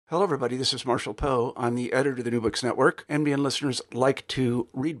Hello, everybody. This is Marshall Poe. I'm the editor of the New Books Network. NBN listeners like to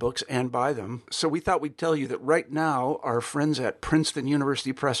read books and buy them. So we thought we'd tell you that right now, our friends at Princeton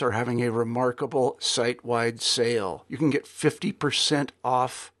University Press are having a remarkable site-wide sale. You can get 50%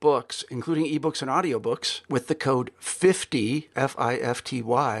 off books, including ebooks and audiobooks, with the code 50,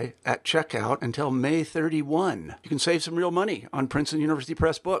 F-I-F-T-Y, at checkout until May 31. You can save some real money on Princeton University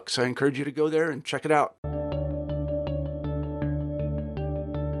Press books. I encourage you to go there and check it out.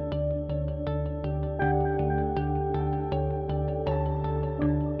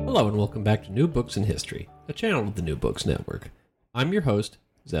 Hello and welcome back to New Books in History, a channel of the New Books Network. I'm your host,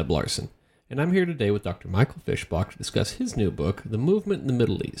 Zeb Larson, and I'm here today with Dr. Michael Fischbach to discuss his new book, The Movement in the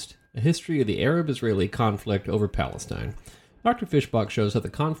Middle East, a history of the Arab-Israeli conflict over Palestine. Dr. Fischbach shows how the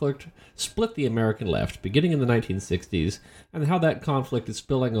conflict split the American left beginning in the 1960s, and how that conflict is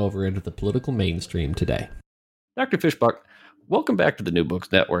spilling over into the political mainstream today. Dr. Fischbach, welcome back to the New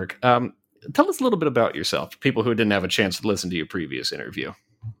Books Network. Tell us a little bit about yourself, people who didn't have a chance to listen to your previous interview.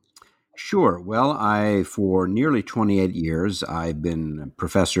 Sure. Well, for nearly 28 years, I've been a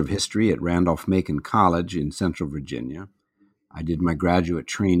professor of history at Randolph-Macon College in Central Virginia. I did my graduate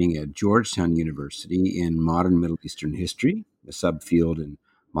training at Georgetown University in modern Middle Eastern history, a subfield in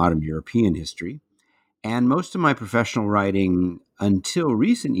modern European history. And most of my professional writing until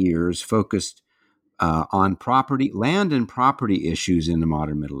recent years focused on land and property issues in the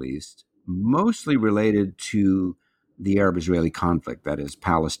modern Middle East, mostly related to the Arab-Israeli conflict, that is,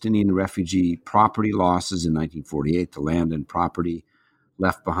 Palestinian refugee property losses in 1948, the land and property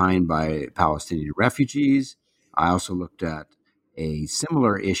left behind by Palestinian refugees. I also looked at a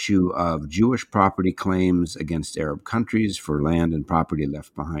similar issue of Jewish property claims against Arab countries for land and property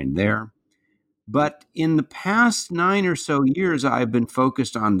left behind there. But in the past 9 or so years, I've been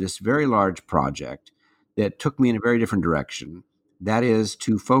focused on this very large project that took me in a very different direction. That is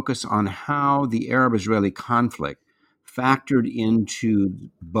to focus on how the Arab-Israeli conflict factored into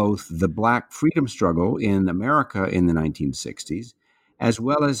both the Black freedom struggle in America in the 1960s, as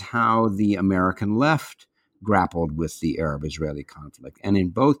well as how the American left grappled with the Arab-Israeli conflict. And in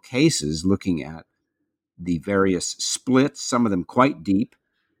both cases, looking at the various splits, some of them quite deep,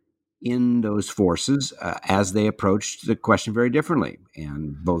 in those forces as they approached the question very differently.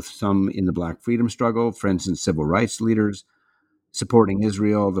 And both some in the Black freedom struggle, for instance, civil rights leaders supporting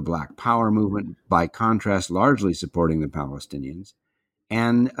Israel, the Black Power movement, by contrast, largely supporting the Palestinians,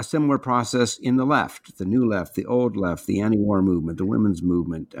 and a similar process in the left, the new left, the old left, the anti-war movement, the women's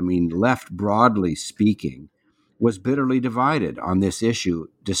movement. I mean, left, broadly speaking, was bitterly divided on this issue,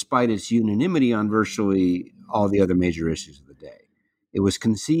 despite its unanimity on virtually all the other major issues of the day. It was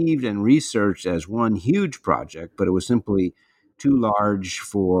conceived and researched as one huge project, but it was simply too large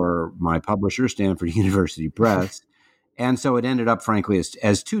for my publisher, Stanford University Press. And so it ended up, frankly,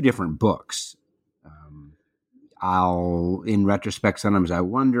 as two different books. In retrospect, sometimes I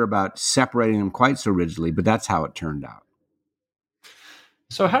wonder about separating them quite so rigidly, but that's how it turned out.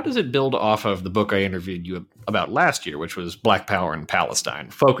 So how does it build off of the book I interviewed you about last year, which was Black Power in Palestine,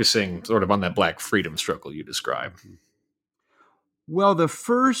 focusing sort of on that Black freedom struggle you describe? Well, the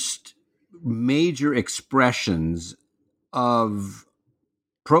first major expressions of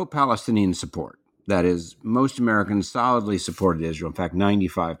pro-Palestinian support, that is, most Americans solidly supported Israel. In fact,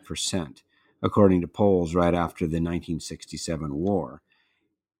 95%, according to polls right after the 1967 war.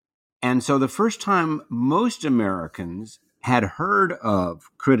 And so the first time most Americans had heard of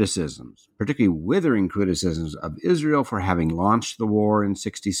criticisms, particularly withering criticisms of Israel for having launched the war in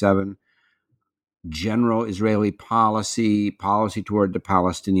 1967, general Israeli policy toward the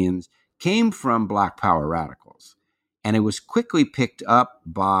Palestinians, came from Black Power radicals. And it was quickly picked up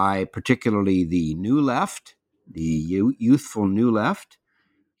by particularly the New Left, the youthful New Left,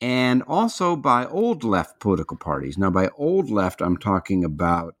 and also by old left political parties. Now, by old left, I'm talking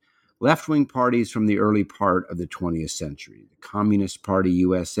about left-wing parties from the early part of the 20th century. The Communist Party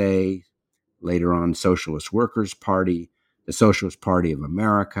USA, later on Socialist Workers' Party, the Socialist Party of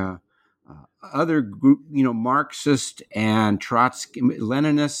America, other group, Marxist and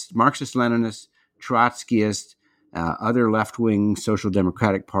Marxist-Leninists, Trotskyists, other left-wing social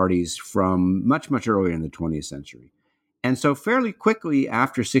democratic parties from much, much earlier in the 20th century. And so fairly quickly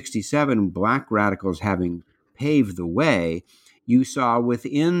after 1967, Black radicals having paved the way, you saw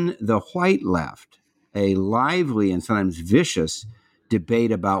within the white left a lively and sometimes vicious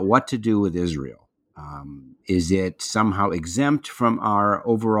debate about what to do with Israel. Is it somehow exempt from our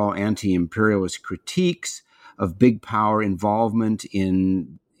overall anti-imperialist critiques of big power involvement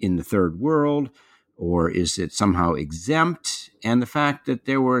in the third world? Or is it somehow exempt? And the fact that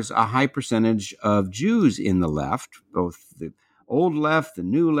there was a high percentage of Jews in the left, both the old left, the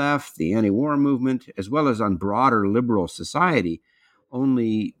new left, the anti-war movement, as well as on broader liberal society,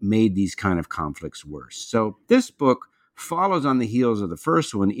 only made these kind of conflicts worse. So this book follows on the heels of the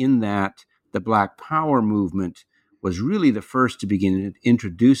first one in that the Black Power movement was really the first to begin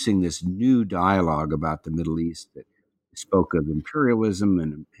introducing this new dialogue about the Middle East that spoke of imperialism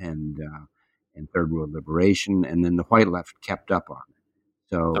and third world liberation, and then the white left kept up on it.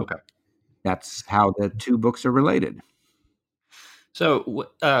 So that's how the two books are related. So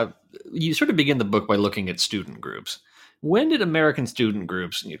you sort of begin the book by looking at student groups. When did American student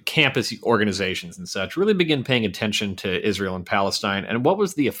groups, campus organizations and such, really begin paying attention to Israel and Palestine? And what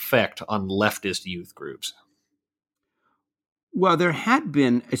was the effect on leftist youth groups? Well, there had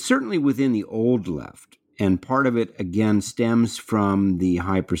been, certainly within the old left, and part of it, again, stems from the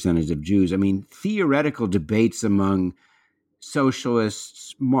high percentage of Jews. I mean, theoretical debates among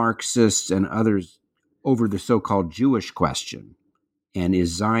socialists, Marxists, and others over the so-called Jewish question. And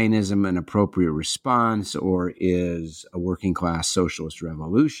is Zionism an appropriate response, or is a working class socialist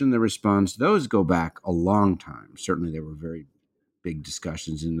revolution the response? Those go back a long time. Certainly there were very big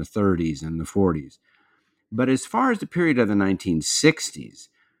discussions in the 30s and the 40s. But as far as the period of the 1960s,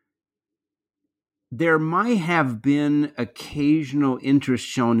 there might have been occasional interest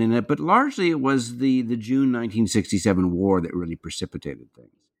shown in it, but largely it was the June 1967 war that really precipitated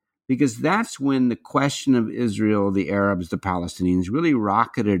things. Because that's when the question of Israel, the Arabs, the Palestinians really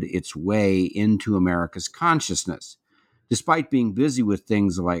rocketed its way into America's consciousness, despite being busy with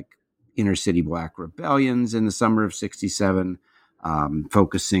things like inner city black rebellions in the summer of 67,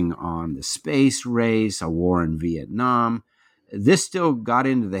 focusing on the space race, a war in Vietnam. This still got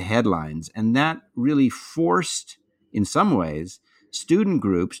into the headlines, and that really forced, in some ways, student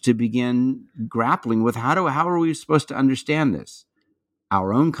groups to begin grappling with how are we supposed to understand this?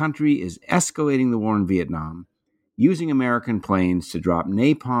 Our own country is escalating the war in Vietnam, using American planes to drop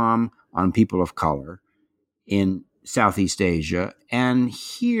napalm on people of color in Southeast Asia, and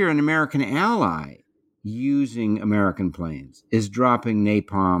here an American ally using American planes is dropping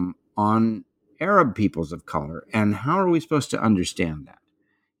napalm on Arab peoples of color. And how are we supposed to understand that?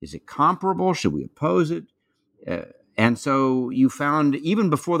 Is it comparable? Should we oppose it? And so you found, even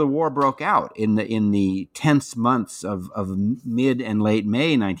before the war broke out, in the tense months of mid and late May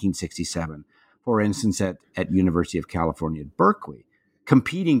 1967, for instance, at University of California at Berkeley,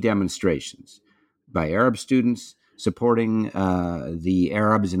 competing demonstrations by Arab students supporting the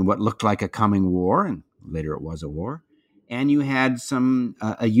Arabs in what looked like a coming war, and later it was a war. And you had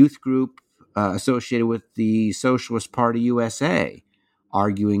a youth group associated with the Socialist Party USA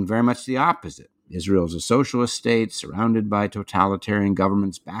arguing very much the opposite. Israel is a socialist state surrounded by totalitarian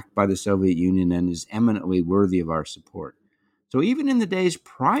governments backed by the Soviet Union and is eminently worthy of our support. So even in the days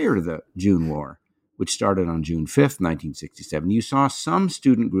prior to the June War, which started on June 5th, 1967, you saw some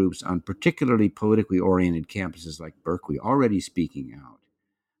student groups on particularly politically oriented campuses like Berkeley already speaking out.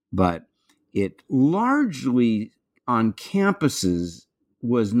 But it largely on campuses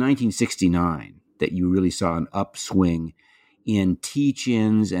was 1969 that you really saw an upswing in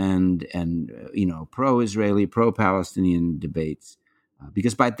teach-ins and pro-Israeli, pro-Palestinian debates.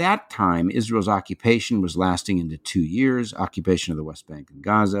 Because by that time, Israel's occupation was lasting into 2 years, occupation of the West Bank and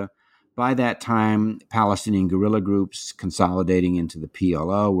Gaza. By that time, Palestinian guerrilla groups consolidating into the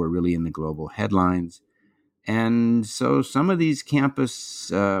PLO were really in the global headlines. And so some of these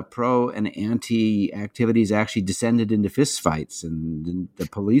campus pro and anti activities actually descended into fistfights, and the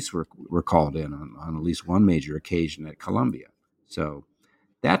police were called in on at least one major occasion at Columbia. So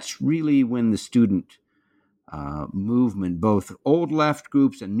that's really when the student movement, both old left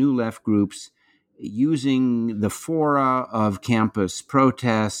groups and new left groups, using the fora of campus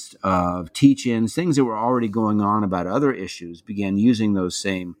protest, of teach-ins, things that were already going on about other issues, began using those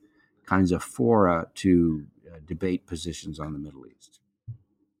same kinds of fora to debate positions on the Middle East.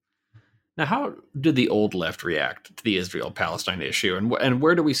 Now, how did the old left react to the Israel-Palestine issue, and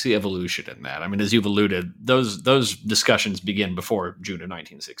where do we see evolution in that? I mean, as you've alluded, those discussions begin before June of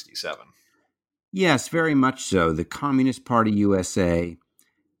 1967. Yes, very much so. The Communist Party USA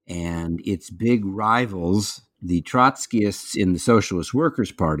and its big rivals, the Trotskyists in the Socialist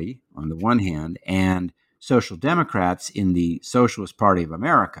Workers' Party, on the one hand, and Social Democrats in the Socialist Party of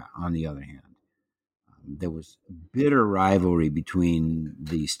America, on the other hand. There was bitter rivalry between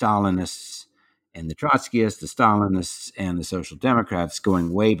the Stalinists and the Trotskyists, the Stalinists and the Social Democrats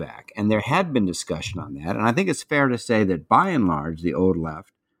going way back. And there had been discussion on that. And I think it's fair to say that by and large, the old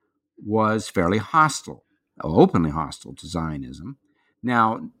left was fairly hostile, openly hostile to Zionism.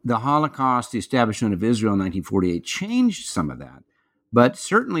 Now, the Holocaust, the establishment of Israel in 1948 changed some of that. But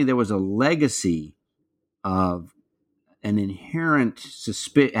certainly there was a legacy of an inherent,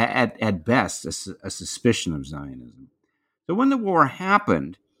 at best, a suspicion of Zionism. So when the war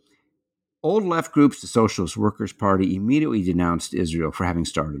happened, old left groups, the Socialist Workers' Party, immediately denounced Israel for having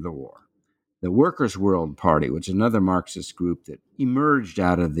started the war. The Workers' World Party, which is another Marxist group that emerged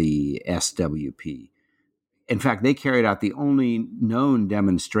out of the SWP. In fact, they carried out the only known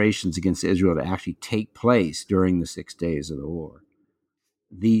demonstrations against Israel to actually take place during the 6 days of the war.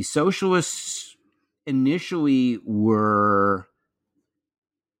 The socialists initially were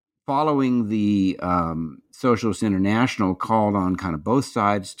following the Socialist International, called on kind of both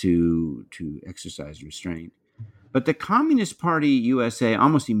sides to exercise restraint. But the Communist Party USA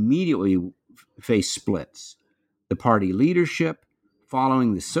almost immediately faced splits. The party leadership,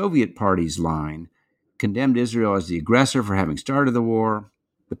 following the Soviet Party's line, condemned Israel as the aggressor for having started the war.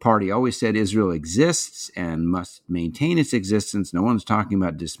 The party always said Israel exists and must maintain its existence. No one's talking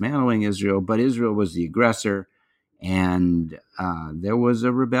about dismantling Israel, but Israel was the aggressor. And there was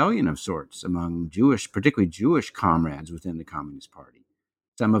a rebellion of sorts among particularly Jewish comrades within the Communist Party,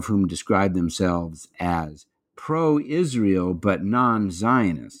 some of whom described themselves as pro-Israel but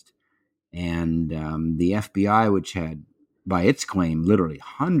non-Zionist. And the FBI, which had, by its claim, literally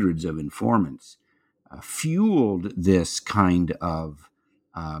hundreds of informants, fueled this kind of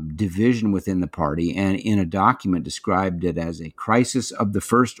division within the party, and in a document described it as a crisis of the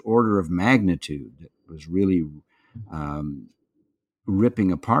first order of magnitude that was really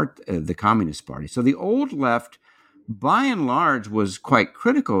ripping apart the Communist Party. So the old left, by and large, was quite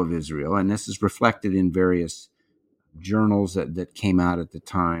critical of Israel, and this is reflected in various journals that came out at the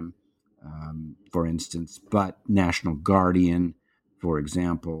time, for instance, but National Guardian, for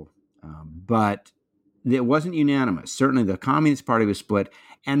example. But it wasn't unanimous. Certainly the Communist Party was split,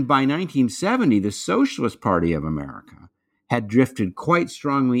 and by 1970, the Socialist Party of America had drifted quite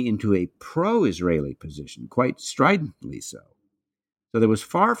strongly into a pro-Israeli position, quite stridently so. So there was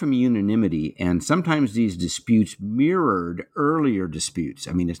far from unanimity, and sometimes these disputes mirrored earlier disputes.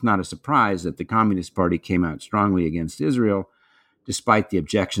 I mean, it's not a surprise that the Communist Party came out strongly against Israel, despite the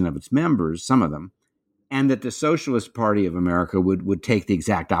objection of its members, some of them, and that the Socialist Party of America would take the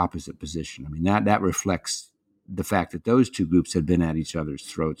exact opposite position. I mean, that reflects the fact that those two groups had been at each other's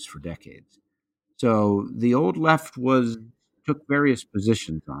throats for decades. So the old left took various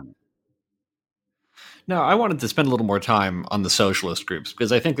positions on it. Now, I wanted to spend a little more time on the socialist groups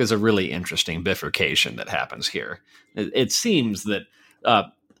because I think there's a really interesting bifurcation that happens here. It seems that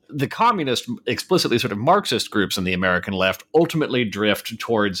the communist, explicitly sort of Marxist groups in the American left ultimately drift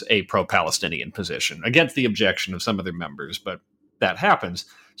towards a pro-Palestinian position against the objection of some of their members, but that happens.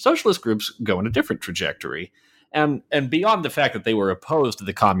 Socialist groups go in a different trajectory. And beyond the fact that they were opposed to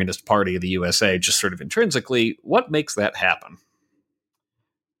the Communist Party of the USA, just sort of intrinsically, what makes that happen?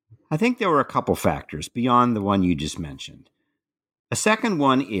 I think there were a couple factors beyond the one you just mentioned. A second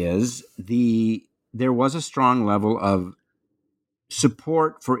one is there was a strong level of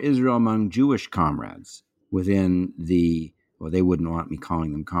support for Israel among Jewish comrades within they wouldn't want me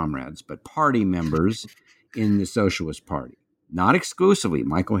calling them comrades, but party members in the Socialist Party. Not exclusively.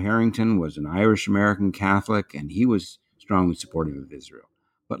 Michael Harrington was an Irish-American Catholic, and he was strongly supportive of Israel.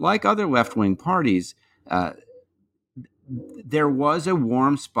 But like other left-wing parties, there was a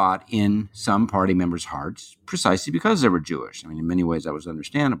warm spot in some party members' hearts precisely because they were Jewish. I mean, in many ways, that was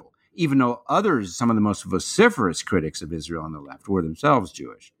understandable, even though others, some of the most vociferous critics of Israel on the left, were themselves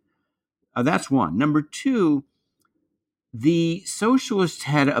Jewish. That's one. Number two, the socialists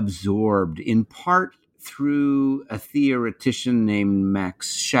had absorbed, in part through a theoretician named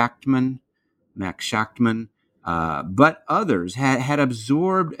Max Shachtman, but others had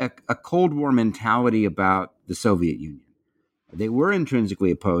absorbed a Cold War mentality about the Soviet Union. They were intrinsically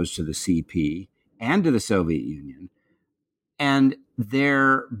opposed to the CP and to the Soviet Union, and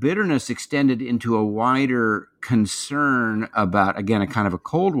their bitterness extended into a wider concern about, again, a kind of a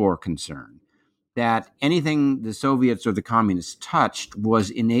Cold War concern, that anything the Soviets or the communists touched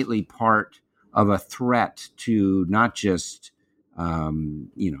was innately part of a threat to not just,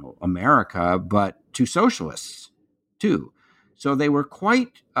 America, but to socialists too. So they were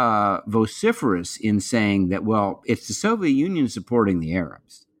quite vociferous in saying that, well, it's the Soviet Union supporting the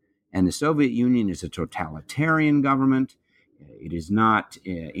Arabs, and the Soviet Union is a totalitarian government. It does not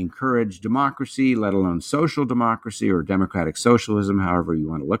encourage democracy, let alone social democracy or democratic socialism, however you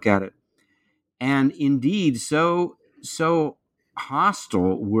want to look at it. And indeed, so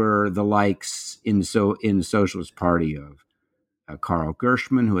hostile were the likes in the Socialist Party of Karl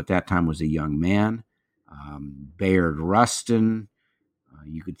Gershman, who at that time was a young man, Bayard Rustin.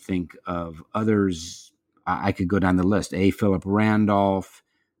 You could think of others. I could go down the list. A. Philip Randolph,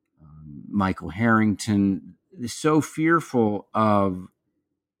 Michael Harrington. so fearful of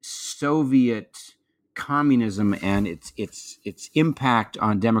Soviet communism and its impact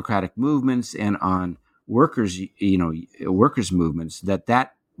on democratic movements and on workers movements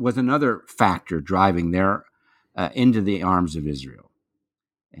that was another factor driving their into the arms of Israel.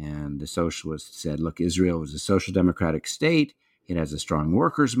 And the socialists said, look, Israel is a social democratic state. It has a strong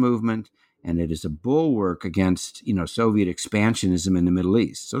workers movement, and it is a bulwark against, Soviet expansionism in the Middle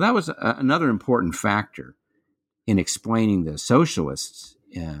East. So that was another important factor in explaining the socialists'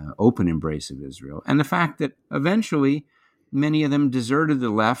 open embrace of Israel, and the fact that eventually many of them deserted the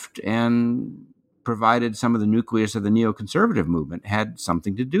left and provided some of the nucleus of the neoconservative movement had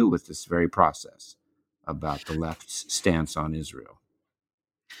something to do with this very process about the left's stance on Israel.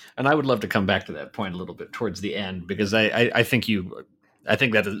 And I would love to come back to that point a little bit towards the end, because I think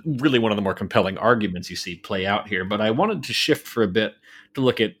that is really one of the more compelling arguments you see play out here. But I wanted to shift for a bit to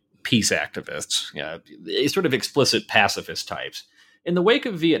look at peace activists, sort of explicit pacifist types. In the wake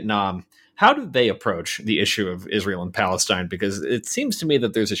of Vietnam, how do they approach the issue of Israel and Palestine? Because it seems to me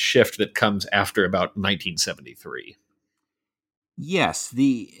that there's a shift that comes after about 1973. Yes.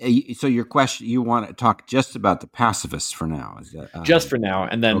 So your question, you want to talk just about the pacifists for now? Is that, just for now,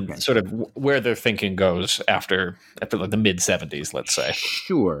 and then sort of where their thinking goes after like the mid 70s, let's say.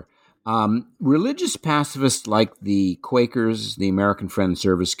 Sure. Religious pacifists like the Quakers, the American Friends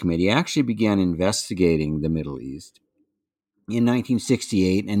Service Committee, actually began investigating the Middle East in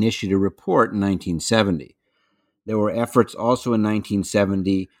 1968 and issued a report in 1970. There were efforts also in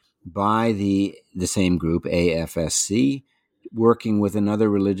 1970 by the same group, AFSC, working with another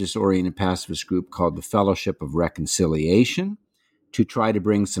religious-oriented pacifist group called the Fellowship of Reconciliation to try to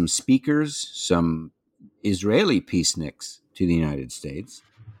bring some speakers, some Israeli peaceniks to the United States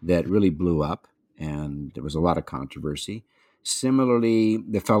that really blew up, and there was a lot of controversy. Similarly,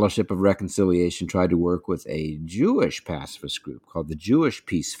 the Fellowship of Reconciliation tried to work with a Jewish pacifist group called the Jewish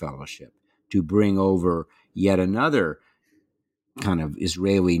Peace Fellowship to bring over yet another kind of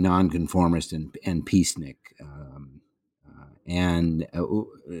Israeli nonconformist and peacenik.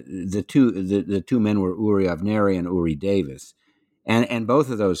 The two men were Uri Avneri and Uri Davis. And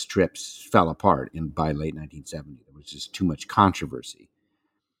both of those trips fell apart by late 1970. There was just too much controversy.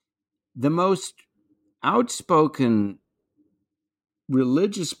 The most outspoken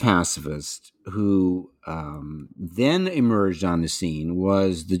religious pacifist who then emerged on the scene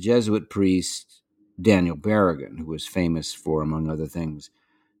was the Jesuit priest Daniel Berrigan, who was famous for, among other things,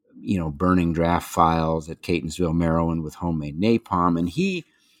 burning draft files at Catonsville, Maryland with homemade napalm. And he,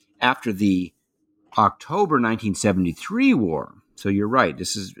 after the October 1973 war, so you're right,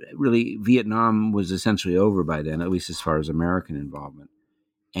 this is really, Vietnam was essentially over by then, at least as far as American involvement.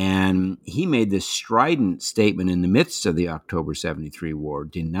 And he made this strident statement in the midst of the October 73 war,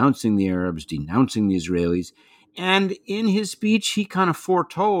 denouncing the Arabs, denouncing the Israelis. And in his speech, he kind of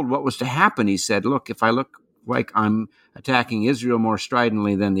foretold what was to happen. He said, look, if I look like I'm attacking Israel more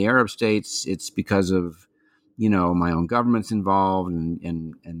stridently than the Arab states, it's because of, my own government's involved.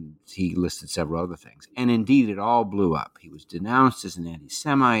 And he listed several other things. And indeed, it all blew up. He was denounced as an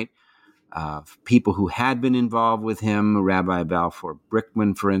anti-Semite. People who had been involved with him, Rabbi Balfour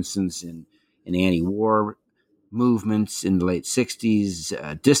Brickman, for instance, in anti-war movements in the late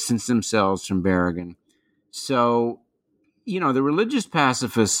 60s, distanced themselves from Berrigan. So, the religious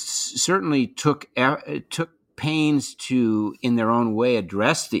pacifists certainly took pains to, in their own way,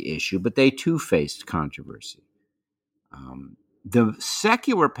 address the issue, but they too faced controversy. The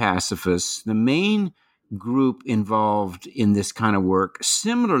secular pacifists, the main group involved in this kind of work,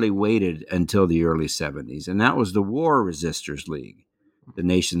 similarly waited until the early 70s, and that was the War Resisters League, the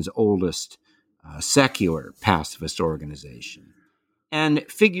nation's oldest secular pacifist organization. And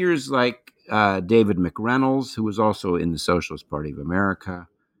figures like David McReynolds, who was also in the Socialist Party of America,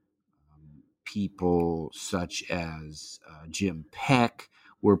 people such as Jim Peck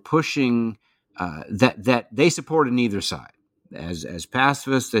were pushing that they supported neither side. As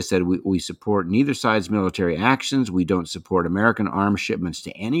pacifists, they said, we support neither side's military actions. We don't support American arms shipments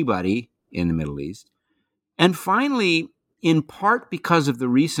to anybody in the Middle East. And finally, in part because of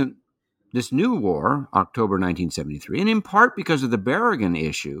this new war, October 1973, and in part because of the Berrigan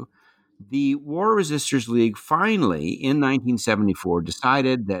issue, the War Resisters League finally, in 1974,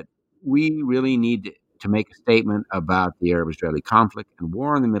 decided that we really need to make a statement about the Arab-Israeli conflict and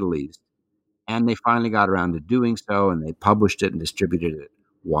war in the Middle East. And they finally got around to doing so, and they published it and distributed it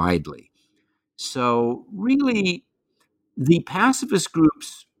widely. So really, the pacifist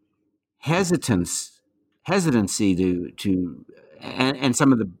group's hesitancy to and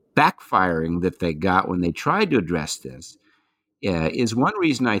some of the backfiring that they got when they tried to address this is one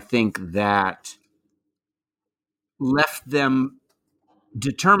reason I think that left them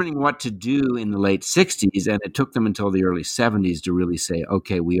determining what to do in the late 60s, and it took them until the early 70s to really say,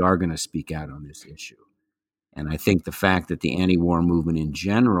 okay, we are going to speak out on this issue. And I think the fact that the anti-war movement in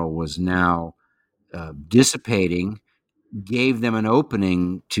general was now dissipating gave them an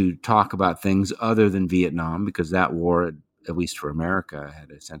opening to talk about things other than Vietnam, because that war, at least for America,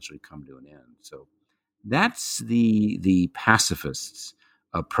 had essentially come to an end. So that's the pacifists'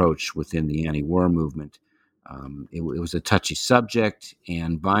 approach within the anti-war movement. It was a touchy subject,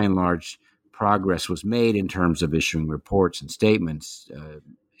 and by and large, progress was made in terms of issuing reports and statements.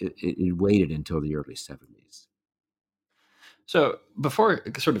 It waited until the early 70s. So before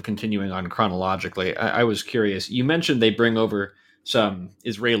sort of continuing on chronologically, I was curious. You mentioned they bring over some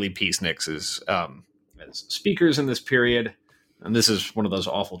Israeli peaceniks as speakers in this period. And this is one of those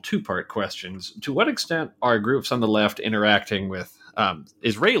awful two-part questions. To what extent are groups on the left interacting with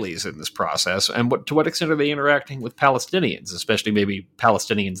Israelis in this process? And to what extent are they interacting with Palestinians, especially maybe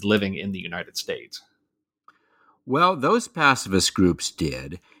Palestinians living in the United States? Well, those pacifist groups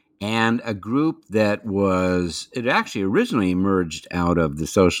did. And a group that it actually originally emerged out of the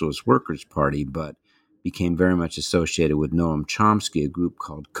Socialist Workers' Party, but became very much associated with Noam Chomsky, a group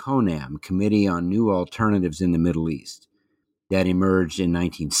called CONAM, Committee on New Alternatives in the Middle East. That emerged in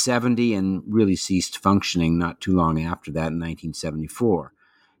 1970 and really ceased functioning not too long after that in 1974.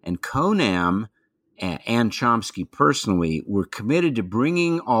 And CONAM and Chomsky personally were committed to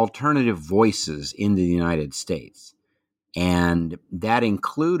bringing alternative voices into the United States. And that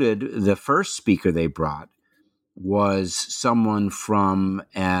included, the first speaker they brought was someone from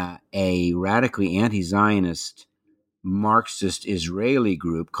a radically anti-Zionist Marxist Israeli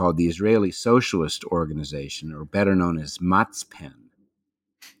group called the Israeli Socialist Organization, or better known as Matzpen.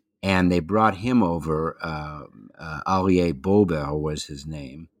 And they brought him over. Aryeh Bober was his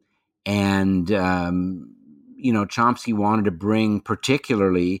name. And, Chomsky wanted to bring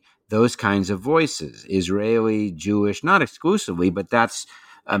particularly those kinds of voices, Israeli, Jewish, not exclusively, but that's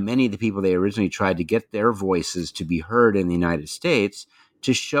many of the people they originally tried to get their voices to be heard in the United States,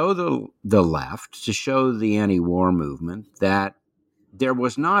 to show the left, to show the anti-war movement that there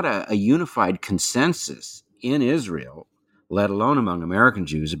was not a unified consensus in Israel, let alone among American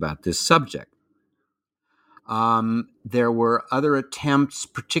Jews, about this subject. There were other attempts,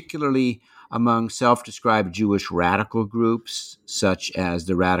 particularly among self-described Jewish radical groups, such as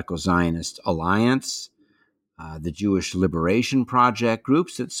the Radical Zionist Alliance, the Jewish Liberation Project,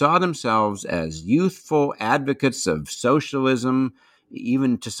 groups that saw themselves as youthful advocates of socialism,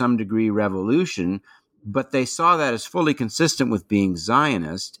 even to some degree revolution, but they saw that as fully consistent with being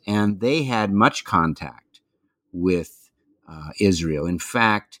Zionist, and they had much contact with Israel. In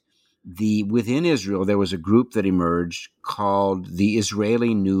fact, within Israel, there was a group that emerged called the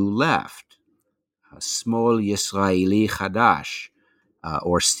Israeli New Left, Smol Yisraeli Chadash,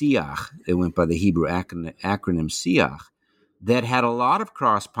 or SIACH. It went by the Hebrew acronym SIACH, that had a lot of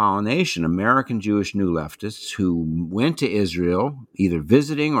cross-pollination, American Jewish New Leftists who went to Israel, either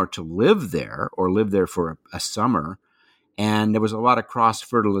visiting or to live there, or lived there for a summer, and there was a lot of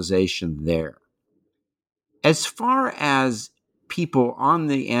cross-fertilization there. As far as people on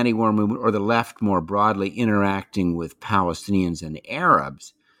the anti-war movement, or the left more broadly, interacting with Palestinians and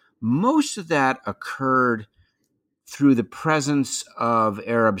Arabs, most of that occurred through the presence of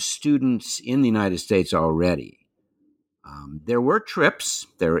Arab students in the United States already. There were trips.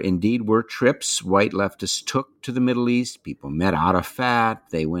 There indeed were trips white leftists took to the Middle East. People met Arafat.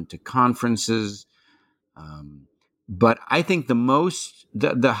 They went to conferences. But I think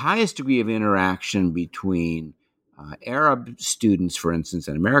the highest degree of interaction between Arab students, for instance,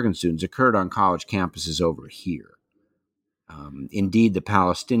 and American students occurred on college campuses over here. Indeed, the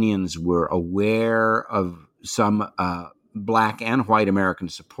Palestinians were aware of some black and white American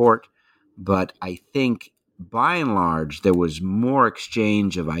support, but I think by and large there was more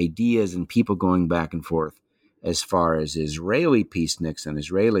exchange of ideas and people going back and forth as far as Israeli peaceniks and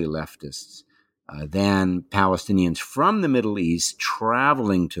Israeli leftists than Palestinians from the Middle East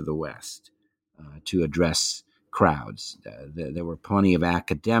traveling to the West to address crowds. There were plenty of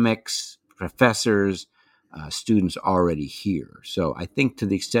academics, professors, students already here. So I think to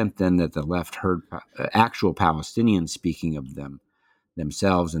the extent then that the left heard actual Palestinians speaking of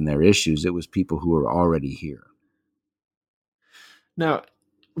themselves and their issues, it was people who were already here. Now,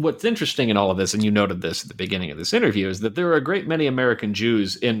 what's interesting in all of this, and you noted this at the beginning of this interview, is that there are a great many American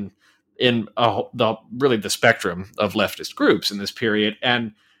Jews in the spectrum of leftist groups in this period,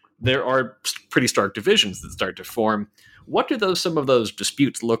 and there are pretty stark divisions that start to form. What do some of those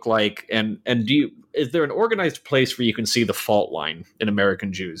disputes look like? And is there an organized place where you can see the fault line in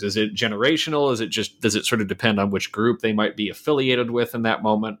American Jews? Is it generational? Does it sort of depend on which group they might be affiliated with in that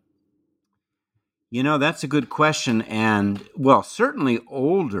moment? That's a good question. And, well, certainly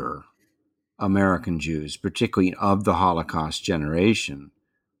older American Jews, particularly of the Holocaust generation,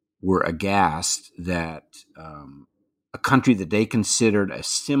 were aghast that a country that they considered a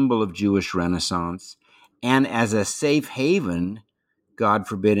symbol of Jewish Renaissance and as a safe haven, God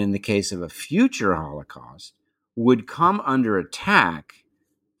forbid, in the case of a future Holocaust, would come under attack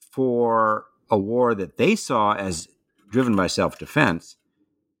for a war that they saw as driven by self-defense,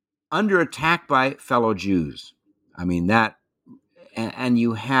 under attack by fellow Jews. I mean, and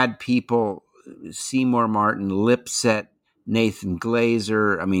you had people, Seymour Martin, Lipset, Nathan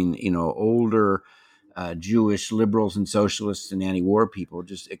Glazer, older Jewish liberals and socialists and anti-war people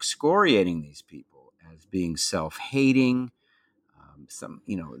just excoriating these people as being self-hating.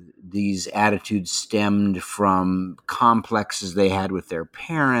 These attitudes stemmed from complexes they had with their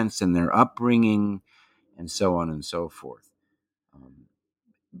parents and their upbringing and so on and so forth.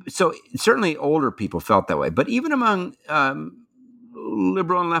 So certainly older people felt that way. But even among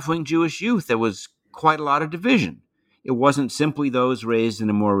liberal and left-wing Jewish youth, there was quite a lot of division. It wasn't simply those raised in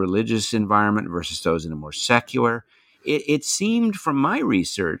a more religious environment versus those in a more secular. It seemed from my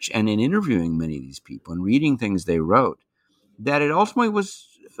research and in interviewing many of these people and reading things they wrote, that it ultimately was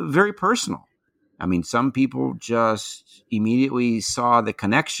very personal. I mean, some people just immediately saw the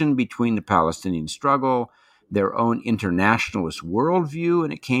connection between the Palestinian struggle, their own internationalist worldview,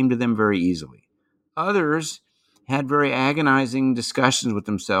 and it came to them very easily. Others had very agonizing discussions with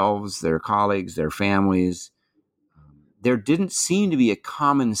themselves, their colleagues, their families. There didn't seem to be a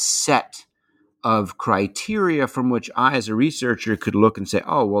common set of criteria from which I, as a researcher, could look and say,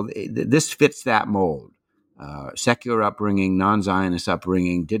 oh, well, this fits that mold. Secular upbringing, non-Zionist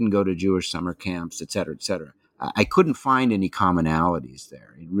upbringing, didn't go to Jewish summer camps, et cetera, et cetera. I couldn't find any commonalities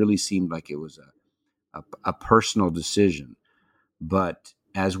there. It really seemed like it was a personal decision. But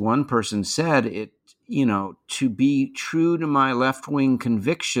as one person said, to be true to my left-wing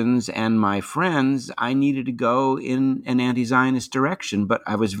convictions and my friends, I needed to go in an anti-Zionist direction. But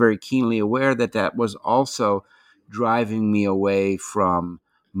I was very keenly aware that was also driving me away from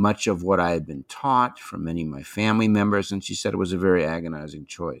much of what I had been taught from many of my family members. And she said it was a very agonizing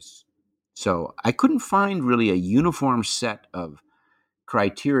choice. So I couldn't find really a uniform set of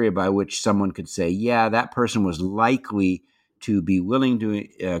criteria by which someone could say, yeah, that person was likely to be willing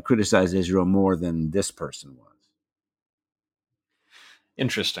to criticize Israel more than this person was.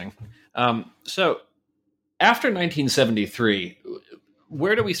 Interesting. So after 1973,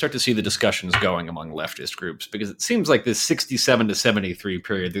 where do we start to see the discussions going among leftist groups? Because it seems like this 67 to 73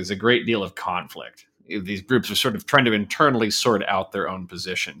 period, there's a great deal of conflict. These groups are sort of trying to internally sort out their own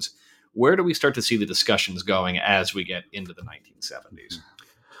positions. Where do we start to see the discussions going as we get into the 1970s?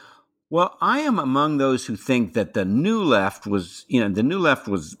 Well, I am among those who think that the new left was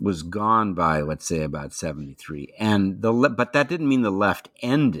gone by, let's say, about 73, but that didn't mean the left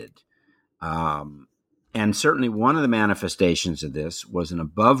ended. And certainly one of the manifestations of this was an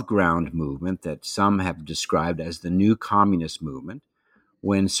above-ground movement that some have described as the new communist movement,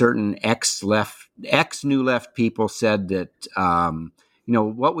 when certain ex-New Left people said that,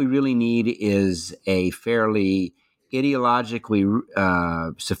 what we really need is a fairly ideologically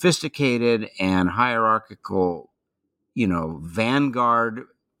sophisticated and hierarchical, vanguard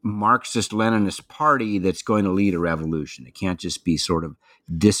Marxist-Leninist party that's going to lead a revolution. It can't just be sort of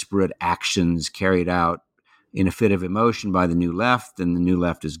disparate actions carried out in a fit of emotion by the New Left, and the New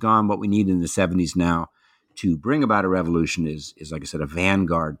Left is gone. What we need in the 70s now to bring about a revolution is, like I said, a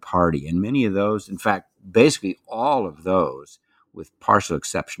vanguard party. And many of those, in fact, basically all of those, with partial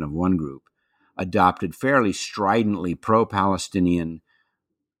exception of one group, adopted fairly stridently pro-Palestinian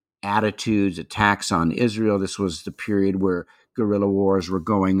attitudes, attacks on Israel. This was the period where guerrilla wars were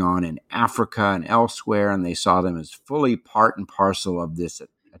going on in Africa and elsewhere, and they saw them as fully part and parcel of this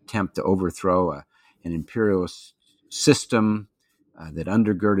attempt to overthrow an imperialist system that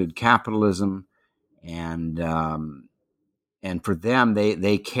undergirded capitalism. And for them,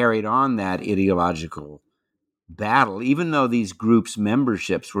 they carried on that ideological battle, even though these groups'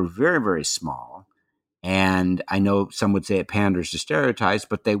 memberships were very, very small. And I know some would say it panders to stereotypes,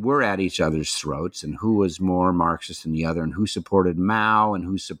 but they were at each other's throats, and who was more Marxist than the other, and who supported Mao, and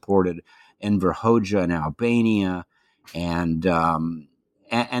who supported Enver Hoxha in Albania. And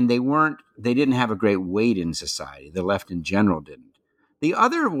they didn't have a great weight in society. The left in general didn't. The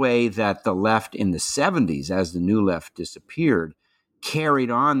other way that the left in the 70s, as the New Left disappeared, carried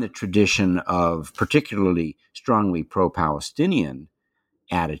on the tradition of particularly strongly pro-Palestinian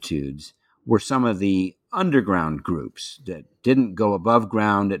attitudes were some of the underground groups that didn't go above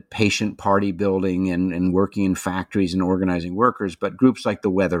ground at patient party building and working in factories and organizing workers, but groups like the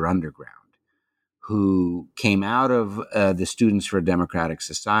Weather Underground, who came out of the Students for a Democratic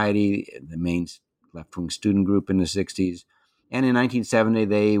Society, the main left-wing student group in the 60s. And in 1970,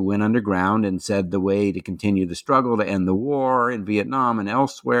 they went underground and said the way to continue the struggle to end the war in Vietnam and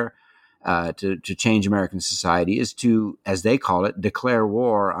elsewhere, to change American society, is to, as they call it, declare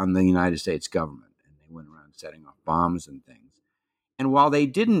war on the United States government. And they went around setting off bombs and things. And while they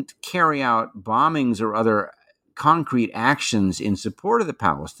didn't carry out bombings or other concrete actions in support of the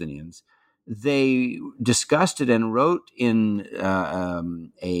Palestinians, they discussed it and wrote in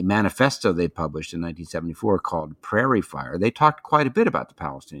a manifesto they published in 1974 called Prairie Fire. They talked quite a bit about the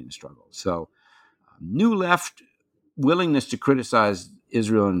Palestinian struggle. So New Left willingness to criticize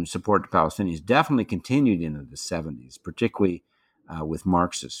Israel and support the Palestinians definitely continued into the 70s, particularly with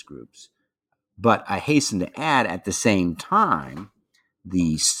Marxist groups. But I hasten to add, at the same time,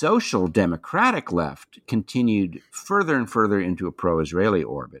 the social democratic left continued further and further into a pro-Israeli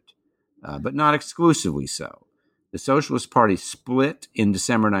orbit, but not exclusively so. The Socialist Party split in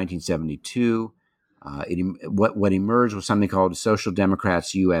December 1972. What emerged was something called Social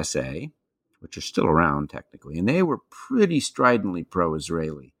Democrats USA, which are still around technically, and they were pretty stridently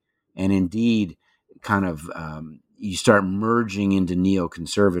pro-Israeli. And indeed, kind of, you start merging into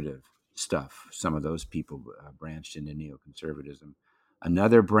neoconservative stuff. Some of those people branched into neoconservatism.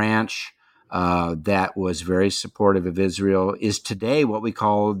 Another branch that was very supportive of Israel is today what we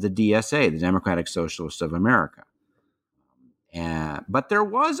call the DSA, the Democratic Socialists of America. But there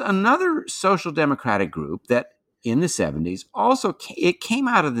was another social democratic group that in the 70s also it came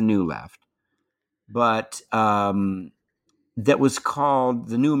out of the New Left, but that was called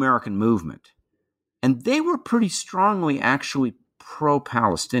the New American Movement. And they were pretty strongly actually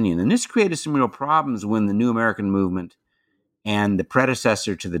pro-Palestinian. And this created some real problems when the New American Movement and the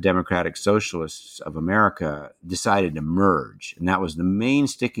predecessor to the Democratic Socialists of America decided to merge. And that was the main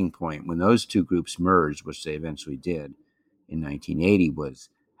sticking point when those two groups merged, which they eventually did in 1980, was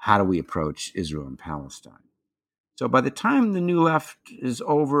how do we approach Israel and Palestine? So by the time the New Left is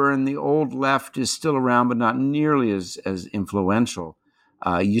over and the Old Left is still around, but not nearly as influential,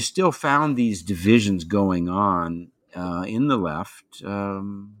 you still found these divisions going on in the left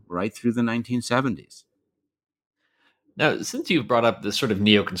right through the 1970s. Now, since you've brought up this sort of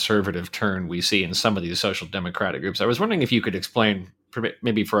neoconservative turn we see in some of these social democratic groups, I was wondering if you could explain,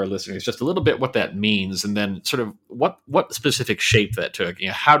 maybe for our listeners, just a little bit what that means, and then sort of what specific shape that took.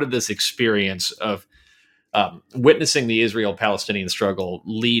 How did this experience of witnessing the Israel-Palestinian struggle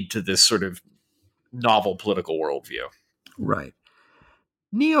lead to this sort of novel political worldview? Right.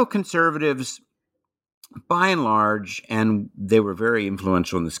 Neoconservatives, by and large, and they were very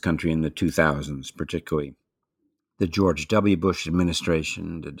influential in this country in the 2000s, particularly the George W. Bush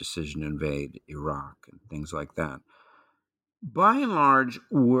administration, the decision to invade Iraq and things like that, by and large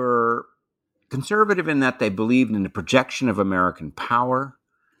were conservative in that they believed in the projection of American power,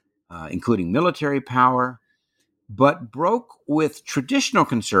 including military power, but broke with traditional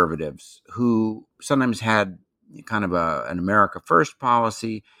conservatives who sometimes had kind of an America First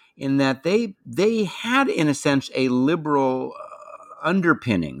policy, in that they had, in a sense, a liberal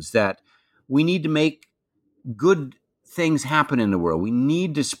underpinnings that we need to make good things happen in the world. We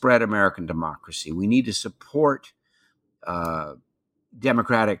need to spread American democracy. We need to support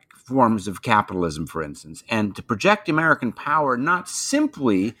democratic forms of capitalism, for instance, and to project American power not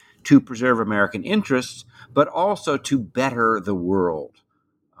simply to preserve American interests, but also to better the world,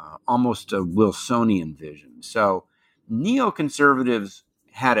 almost a Wilsonian vision. So neoconservatives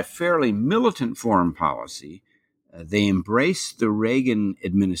had a fairly militant foreign policy. They embraced the Reagan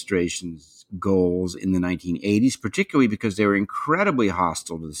administration's goals in the 1980s, particularly because they were incredibly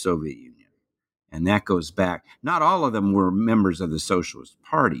hostile to the Soviet Union. And that goes back, not all of them were members of the Socialist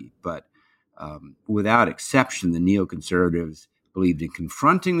Party, but without exception, the neoconservatives believed in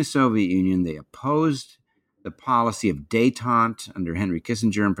confronting the Soviet Union. They opposed the policy of détente under Henry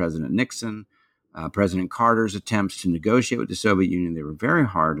Kissinger and President Nixon, President Carter's attempts to negotiate with the Soviet Union. They were very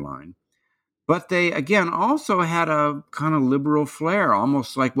hardline. But they, again, also had a kind of liberal flair,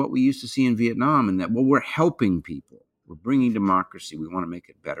 almost like what we used to see in Vietnam, in that, well, we're helping people. We're bringing democracy. We want to make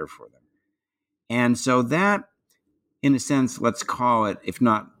it better for them. And so that, in a sense, let's call it, if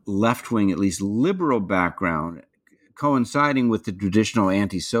not left-wing, at least liberal background, coinciding with the traditional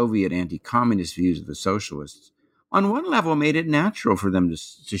anti-Soviet, anti-communist views of the socialists, on one level made it natural for them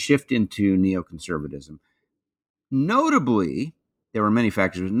to shift into neoconservatism. Notably, there were many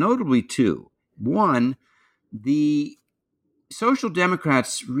factors, notably two. One, the Social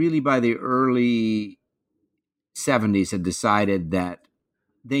Democrats really by the early 70s had decided that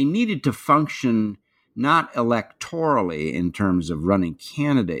they needed to function not electorally in terms of running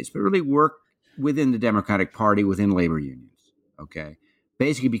candidates, but really work within the Democratic Party, within labor unions, okay?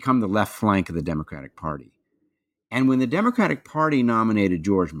 Basically become the left flank of the Democratic Party. And when the Democratic Party nominated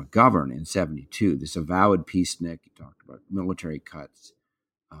George McGovern in 72, this avowed peacenik, he talked about military cuts,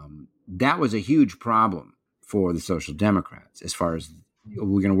 that was a huge problem for the Social Democrats as far as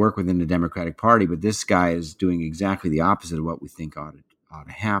we're going to work within the Democratic Party, but this guy is doing exactly the opposite of what we think ought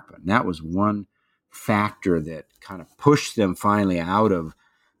to happen. That was one factor that kind of pushed them finally out of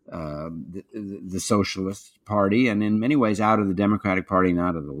the Socialist Party and in many ways out of the Democratic Party and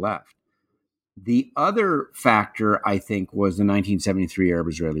out of the left. The other factor, I think, was the 1973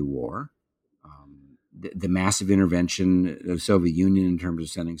 Arab-Israeli War, the massive intervention of the Soviet Union in terms of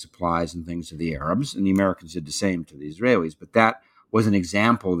sending supplies and things to the Arabs, and the Americans did the same to the Israelis. But that was an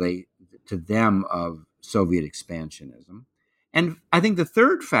example to them of Soviet expansionism. And I think the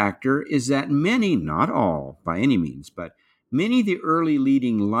third factor is that many, not all by any means, but many of the early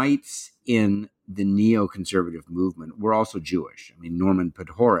leading lights in the neoconservative movement were also Jewish. I mean, Norman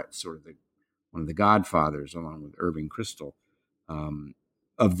Podhoretz, sort of one of the godfathers, along with Irving Kristol,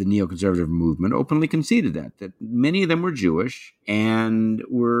 of the neoconservative movement, openly conceded that many of them were Jewish and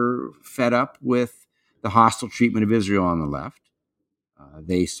were fed up with the hostile treatment of Israel on the left.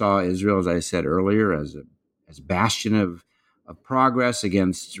 They saw Israel, as I said earlier, as a bastion of progress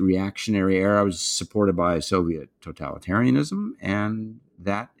against reactionary Arabs supported by Soviet totalitarianism, and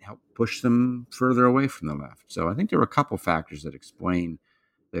that helped push them further away from the left. So I think there were a couple factors that explain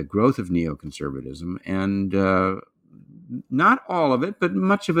the growth of neoconservatism, and not all of it, but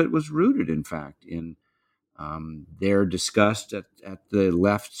much of it was rooted, in fact, in their disgust at the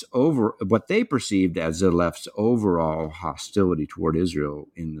left's what they perceived as the left's overall hostility toward Israel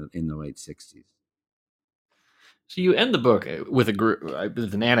in the late 60s. So you end the book with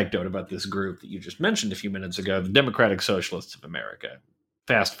with an anecdote about this group that you just mentioned a few minutes ago, the Democratic Socialists of America.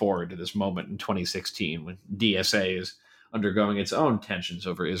 Fast forward to this moment in 2016 when DSA is undergoing its own tensions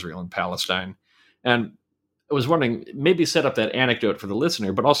over Israel and Palestine. And I was wondering, maybe set up that anecdote for the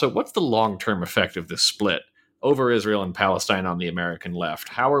listener, but also what's the long-term effect of this split over Israel and Palestine on the American left?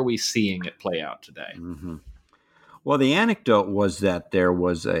 How are we seeing it play out today? Mm-hmm. Well, the anecdote was that there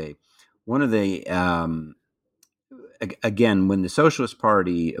was again, when the Socialist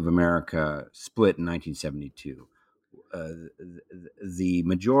Party of America split in 1972, the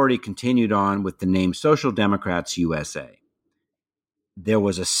majority continued on with the name Social Democrats USA. There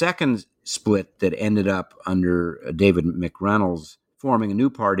was a second split that ended up under David McReynolds forming a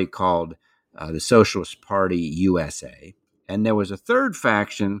new party called the Socialist Party USA. And there was a third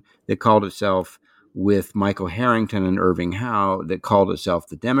faction that called itself, with Michael Harrington and Irving Howe, that called itself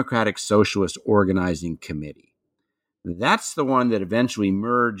the Democratic Socialist Organizing Committee. That's the one that eventually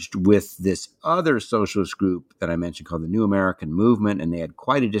merged with this other socialist group that I mentioned called the New American Movement, and they had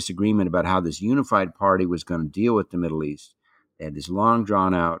quite a disagreement about how this unified party was going to deal with the Middle East. They had this long,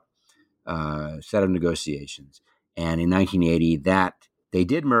 drawn-out set of negotiations. And in 1980, that they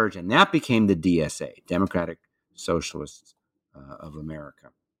did merge, and that became the DSA, Democratic Socialists of America.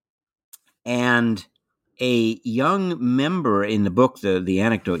 And a young member in the book, the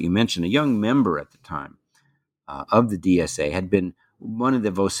anecdote you mentioned, a young member at the time of the DSA had been one of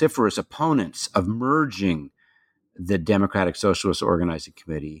the vociferous opponents of merging the Democratic Socialist Organizing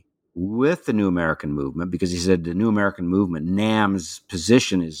Committee with the New American Movement, because he said the New American Movement, NAM's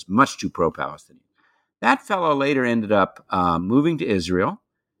position is much too pro-Palestinian. That fellow later ended up moving to Israel,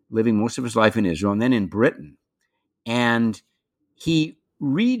 living most of his life in Israel, and then in Britain. And he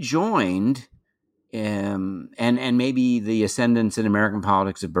rejoined, and maybe the ascendance in American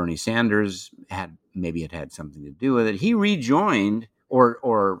politics of Bernie Sanders had something to do with it. He rejoined,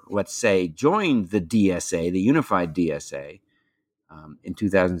 or let's say joined the DSA, the unified DSA, in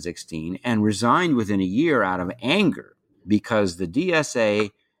 2016, and resigned within a year out of anger because the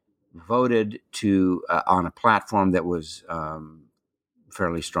DSA voted on a platform that was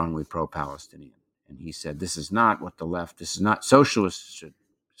fairly strongly pro-Palestinian. And he said, this is not socialists should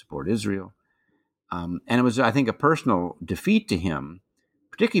support Israel. And it was, I think, a personal defeat to him,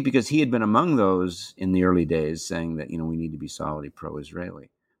 particularly because he had been among those in the early days saying that, we need to be solidly pro-Israeli.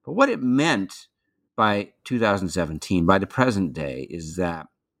 But what it meant by 2017, by the present day, is that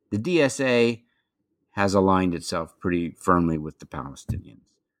the DSA has aligned itself pretty firmly with the Palestinians.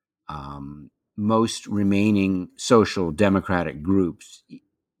 Most remaining social democratic groups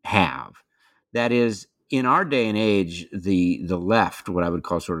have. That is, in our day and age, the left, what I would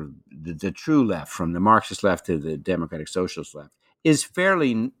call sort of the true left, from the Marxist left to the Democratic Socialist left, is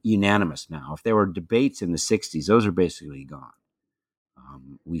fairly unanimous now. If there were debates in the 60s, those are basically gone.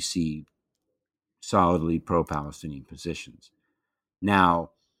 We see solidly pro-Palestinian positions.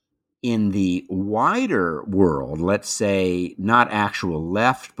 Now, in the wider world, let's say not actual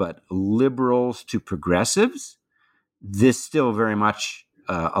left, but liberals to progressives, this is still very much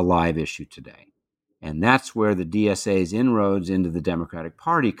a live issue today. And that's where the DSA's inroads into the Democratic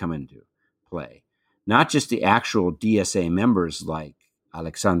Party come into play. Not just the actual DSA members like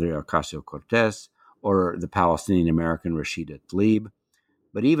Alexandria Ocasio-Cortez or the Palestinian-American Rashida Tlaib,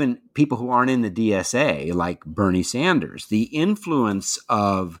 but even people who aren't in the DSA like Bernie Sanders. The influence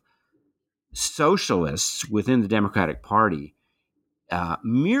of socialists within the Democratic Party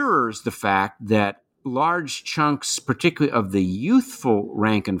mirrors the fact that large chunks, particularly of the youthful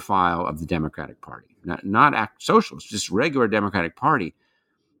rank and file of the Democratic Party, not socialists, just regular Democratic Party,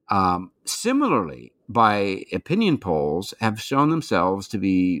 similarly, by opinion polls, have shown themselves to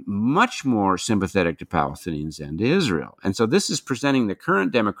be much more sympathetic to Palestinians and to Israel. And so this is presenting the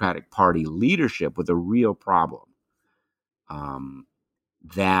current Democratic Party leadership with a real problem.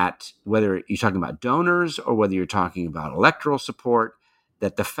 That whether you're talking about donors or whether you're talking about electoral support,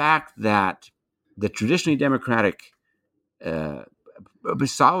 that the fact that the traditionally Democratic,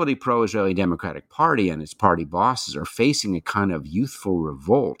 solidly pro-Israeli Democratic Party and its party bosses are facing a kind of youthful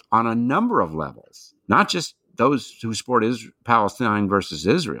revolt on a number of levels, not just those who support Palestine versus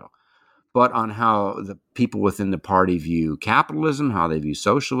Israel, but on how the people within the party view capitalism, how they view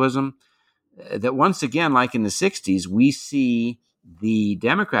socialism. That once again, like in the 60s, we see the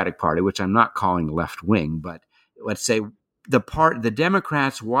Democratic Party, which I'm not calling left wing, but let's say the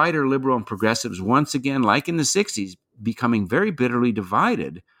Democrats, wider liberal and progressives, once again, like in the 60s, becoming very bitterly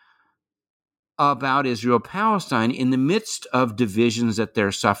divided about Israel-Palestine in the midst of divisions that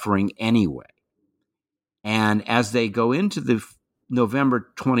they're suffering anyway. And as they go into the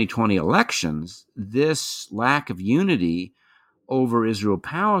November 2020 elections, this lack of unity over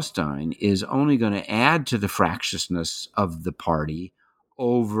Israel-Palestine is only going to add to the fractiousness of the party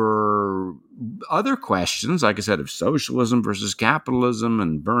over other questions, like I said, of socialism versus capitalism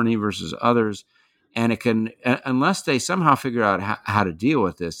and Bernie versus others. And it can, unless they somehow figure out how to deal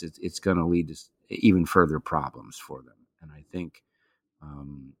with this, it's going to lead to even further problems for them. And I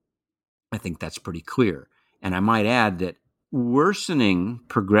think that's pretty clear. And I might add that worsening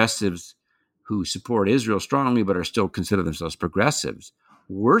progressives who support Israel strongly but are still consider themselves progressives,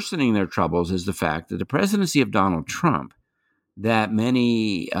 worsening their troubles is the fact that the presidency of Donald Trump, that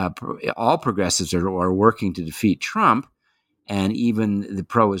all progressives are working to defeat Trump, and even the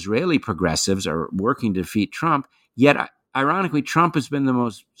pro-Israeli progressives are working to defeat Trump. Yet, ironically, Trump has been the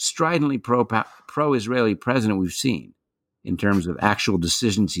most stridently pro-Israeli president we've seen in terms of actual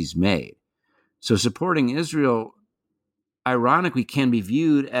decisions he's made. So supporting Israel, ironically, can be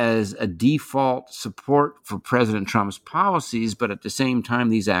viewed as a default support for President Trump's policies, but at the same time,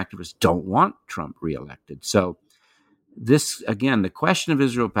 these activists don't want Trump reelected. So this, again, the question of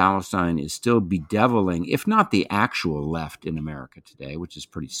Israel-Palestine is still bedeviling, if not the actual left in America today, which is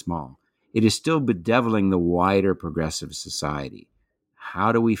pretty small, it is still bedeviling the wider progressive society.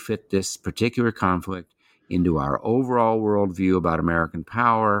 How do we fit this particular conflict into our overall worldview about American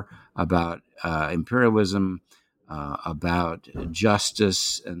power, about imperialism, about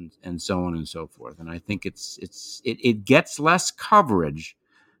justice, and so on and so forth? And I think it gets less coverage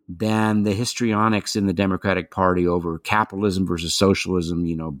than the histrionics in the Democratic Party over capitalism versus socialism,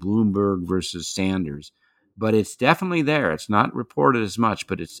 Bloomberg versus Sanders. But it's definitely there. It's not reported as much,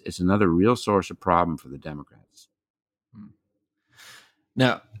 but it's another real source of problem for the Democrats.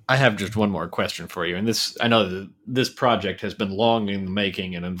 Now, I have just one more question for you. And I know that this project has been long in the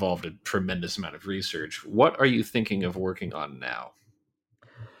making and involved a tremendous amount of research. What are you thinking of working on now?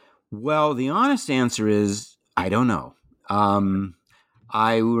 Well, the honest answer is, I don't know.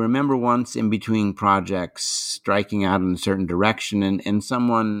 I remember once in between projects striking out in a certain direction, and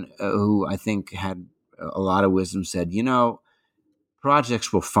someone who I think had a lot of wisdom said,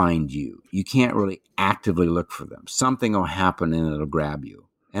 projects will find you. You can't really actively look for them. Something will happen and it'll grab you.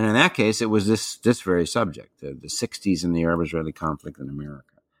 And in that case, it was this very subject, the 60s and the Arab-Israeli conflict in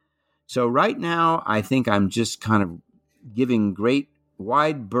America. So right now, I think I'm just kind of giving great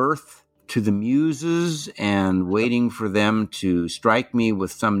wide berth to the muses and waiting for them to strike me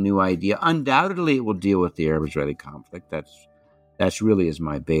with some new idea. Undoubtedly, it will deal with the Arab-Israeli conflict. That's really is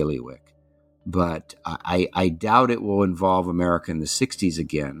my bailiwick. But I doubt it will involve America in the 60s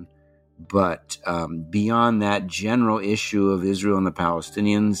again, But beyond that general issue of Israel and the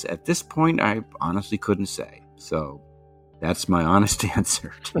Palestinians, at this point, I honestly couldn't say. So that's my honest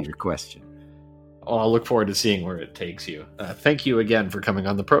answer to your question. Oh, I'll look forward to seeing where it takes you. Thank you again for coming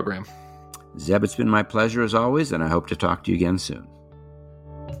on the program. Zeb, it's been my pleasure as always, and I hope to talk to you again soon.